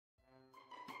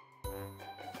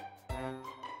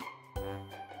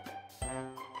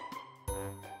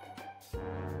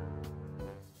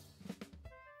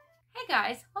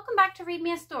guys, welcome back to Read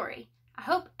Me a Story. I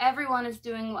hope everyone is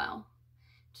doing well.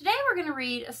 Today we're going to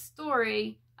read a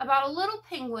story about a little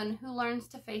penguin who learns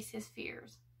to face his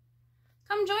fears.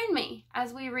 Come join me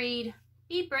as we read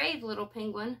Be Brave, Little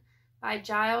Penguin by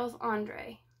Giles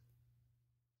Andreae.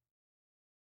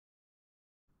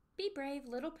 Be Brave,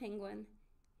 Little Penguin,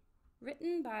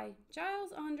 written by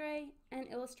Giles Andreae and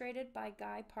illustrated by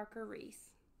Guy Parker Reese.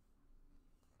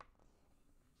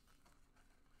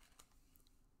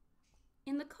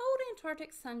 In the cold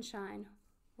Antarctic sunshine,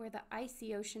 where the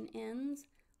icy ocean ends,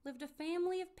 lived a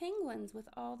family of penguins with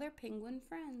all their penguin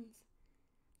friends.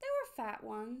 There were fat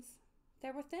ones,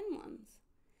 there were thin ones,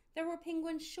 there were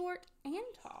penguins short and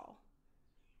tall,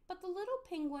 but the little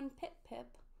penguin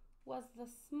Pip-Pip was the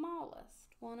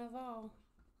smallest one of all.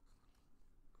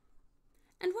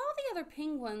 And while the other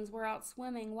penguins were out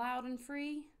swimming wild and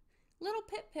free, little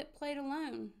Pip-Pip played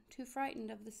alone, too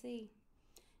frightened of the sea.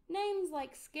 Names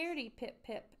like Scaredy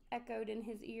Pip-Pip echoed in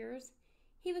his ears.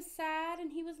 He was sad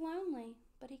and he was lonely,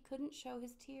 but he couldn't show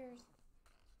his tears.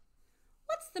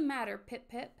 "What's the matter,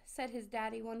 Pip-Pip?" said his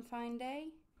daddy one fine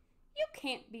day. "You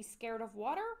can't be scared of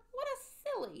water. What a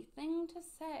silly thing to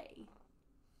say."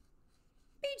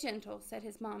 "Be gentle," said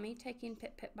his mommy, taking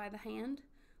Pip-Pip by the hand.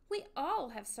 "We all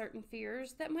have certain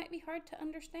fears that might be hard to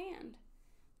understand.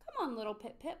 Come on, little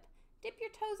Pip-Pip, dip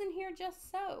your toes in here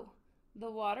just so. The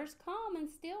water's calm and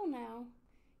still now.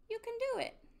 You can do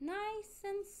it, nice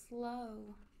and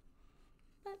slow."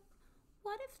 "But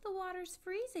what if the water's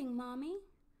freezing, Mommy?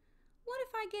 What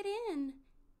if I get in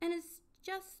and it's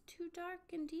just too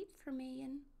dark and deep for me?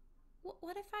 And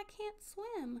what if I can't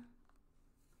swim?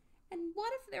 And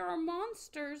what if there are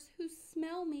monsters who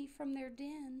smell me from their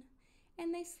den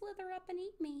and they slither up and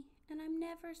eat me and I'm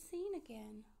never seen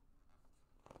again?"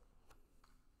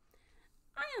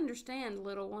 "I understand,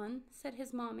 little one," said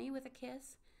his mommy with a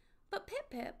kiss. "But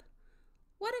Pip-Pip,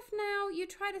 what if now you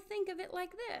try to think of it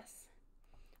like this?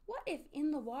 What if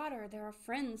in the water there are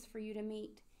friends for you to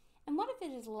meet? And what if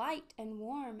it is light and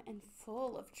warm and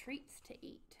full of treats to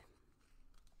eat?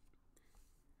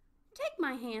 Take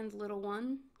my hand, little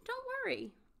one. Don't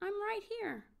worry, I'm right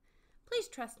here. Please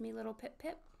trust me, little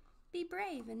Pip-Pip. Be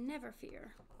brave and never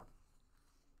fear."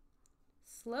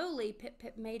 Slowly,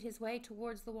 Pip-Pip made his way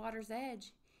towards the water's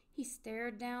edge. He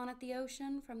stared down at the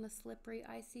ocean from the slippery,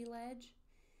 icy ledge.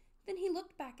 Then he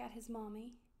looked back at his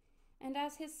mommy, and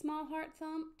as his small heart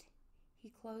thumped,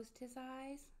 he closed his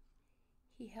eyes,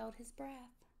 he held his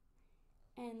breath,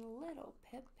 and little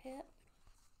Pip-Pip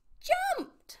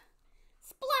jumped!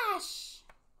 Splash!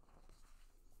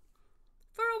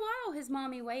 For a while his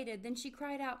mommy waited, then she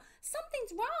cried out,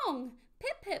 "Something's wrong!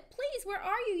 Pip-Pip, please, where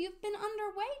are you? You've been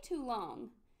underway too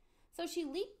long." So she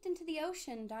leaped into the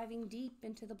ocean, diving deep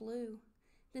into the blue.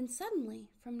 Then suddenly,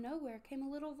 from nowhere came a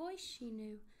little voice she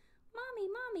knew. "Mommy,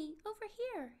 Mommy, over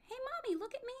here. Hey, Mommy,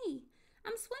 look at me.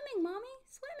 I'm swimming, Mommy,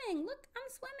 swimming. Look, I'm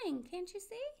swimming. Can't you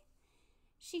see?"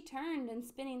 She turned and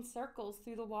spinning circles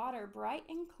through the water, bright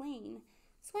and clean,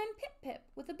 swam Pip-Pip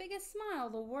with the biggest smile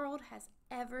the world has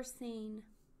ever seen.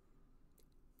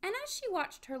 And as she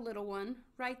watched her little one,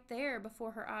 right there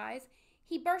before her eyes,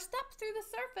 he burst up through the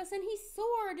surface and he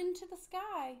soared into the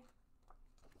sky.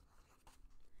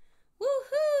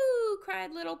 "Woo-hoo!"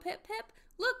 cried little Pip-Pip.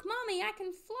 "Look, Mommy, I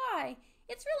can fly.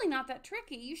 It's really not that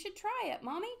tricky. You should try it,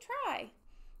 Mommy, try."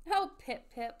 "Oh,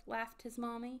 Pip-Pip," laughed his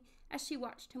mommy as she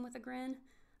watched him with a grin.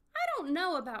 "I don't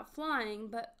know about flying,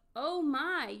 but oh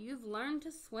my, you've learned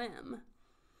to swim."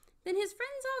 Then his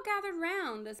friends all gathered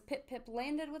round as Pip-Pip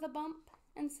landed with a bump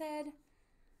and said,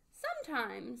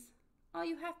 "Sometimes all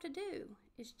you have to do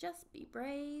is just be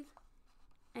brave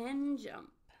and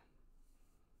jump."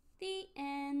 The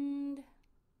end.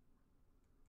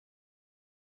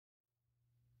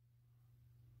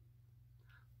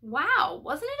 Wow,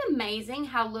 wasn't it amazing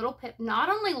how little Pip not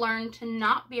only learned to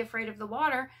not be afraid of the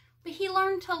water, but he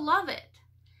learned to love it?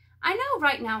 I know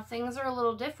right now things are a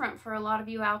little different for a lot of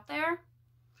you out there.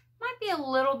 Might be a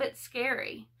little bit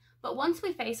scary, but once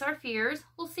we face our fears,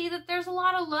 we'll see that there's a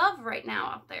lot of love right now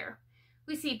out there.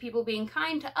 We see people being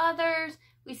kind to others,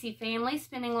 we see families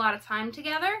spending a lot of time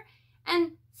together,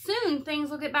 and soon things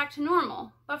will get back to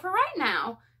normal. But for right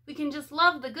now, we can just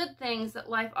love the good things that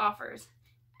life offers.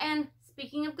 And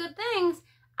speaking of good things,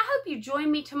 I hope you join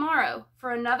me tomorrow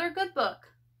for another good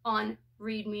book on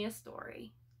Read Me a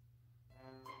Story.